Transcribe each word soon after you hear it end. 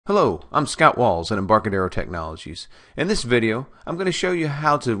Hello, I'm Scott Walls at Embarcadero Technologies. In this video, I'm going to show you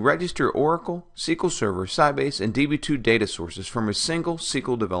how to register Oracle, SQL Server, Sybase, and DB2 data sources from a single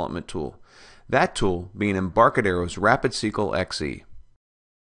SQL development tool. That tool being Embarcadero's RapidSQL XE.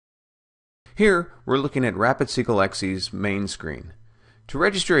 Here, we're looking at RapidSQL XE's main screen. To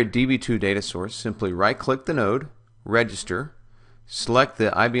register a DB2 data source, simply right-click the node, Register, select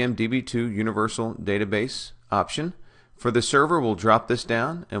the IBM DB2 Universal Database option. For the server, we'll drop this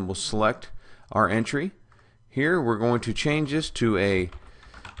down and we'll select our entry. Here we're going to change this to a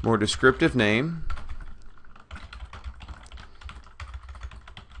more descriptive name.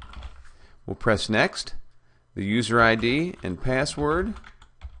 We'll press Next. The user ID and password.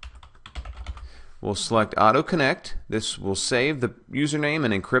 We'll select Auto Connect. This will save the username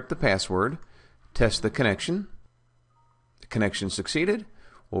and encrypt the password. Test the connection. The connection succeeded.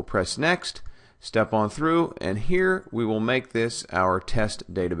 We'll press Next. Step on through, and here we will make this our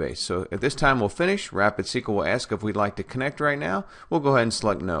test database. So at this time we'll finish. RapidSQL will ask if we'd like to connect right now. We'll go ahead and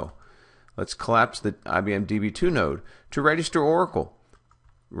select No. Let's collapse the IBM DB2 node. To register Oracle,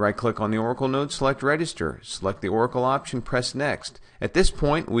 right-click on the Oracle node, select Register. Select the Oracle option, press Next. At this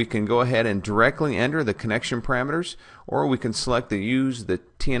point we can go ahead and directly enter the connection parameters, or we can select use the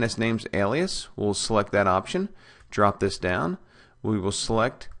TNS names alias. We'll select that option. Drop this down. We will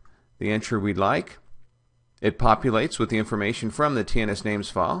select the entry we'd like. It populates with the information from the TNS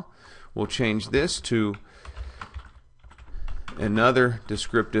names file. We'll change this to another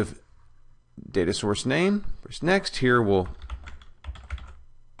descriptive data source name. Press Next. Here we'll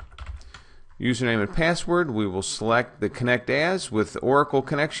username and password. We will select the connect as. With Oracle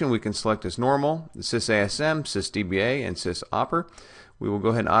connection we can select as normal, the sysASM, sysDBA, and sysOpera. We will go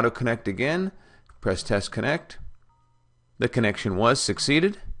ahead and auto connect again. Press Test Connect. The connection was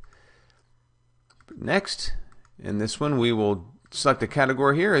succeeded. Next, in this one we will select the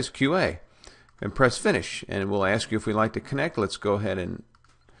category here as QA and press Finish, and we'll ask you if we'd like to connect. Let's go ahead and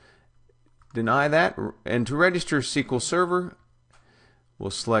deny that. And to register SQL Server,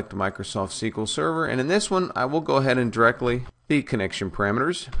 we'll select Microsoft SQL Server, and in this one I will go ahead and directly the connection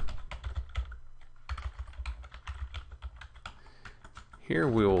parameters. Here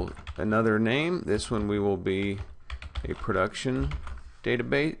we'll another name. This one we will be a production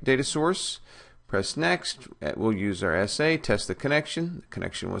database data source. Press Next. We'll use our SA, test the connection. The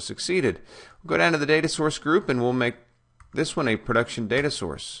connection was succeeded. We'll go down to the data source group and we'll make this one a production data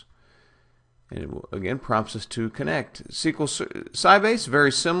source. And it will, again, prompts us to connect. Sybase,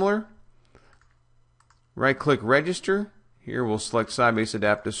 very similar. Right-click Register. Here we'll select Sybase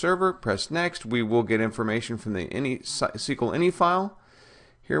Adaptive Server. Press Next. We will get information from the SQL ini file.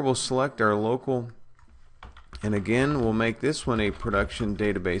 Here we'll select our local, and again we'll make this one a production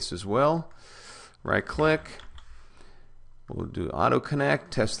database as well. Right click, we'll do auto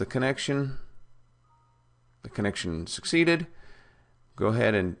connect, test the connection. The connection succeeded. Go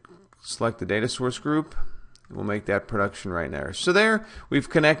ahead and select the data source group. We'll make that production right there. So there we've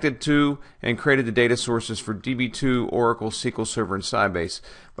connected to and created the data sources for DB2, Oracle, SQL Server, and Sybase.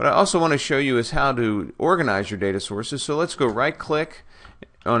 But I also want to show you is how to organize your data sources. So let's go right click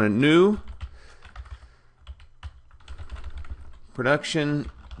on a new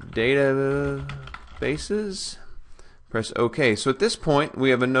production databases. Press OK. So at this point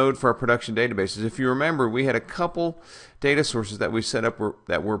we have a node for our production databases. If you remember, we had a couple data sources that we set up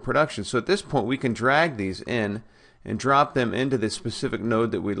that were production. So at this point we can drag these in and drop them into the specific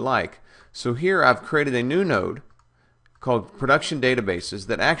node that we'd like. So here I've created a new node called production databases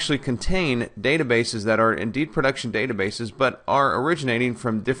that actually contain databases that are indeed production databases but are originating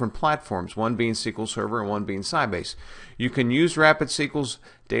from different platforms, one being SQL Server and one being Sybase. You can use RapidSQL's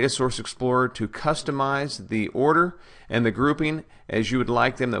Data Source Explorer to customize the order and the grouping as you would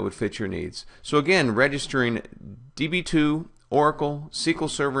like them that would fit your needs. So again, registering DB2, Oracle, SQL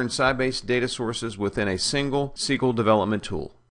Server, and Sybase data sources within a single SQL development tool.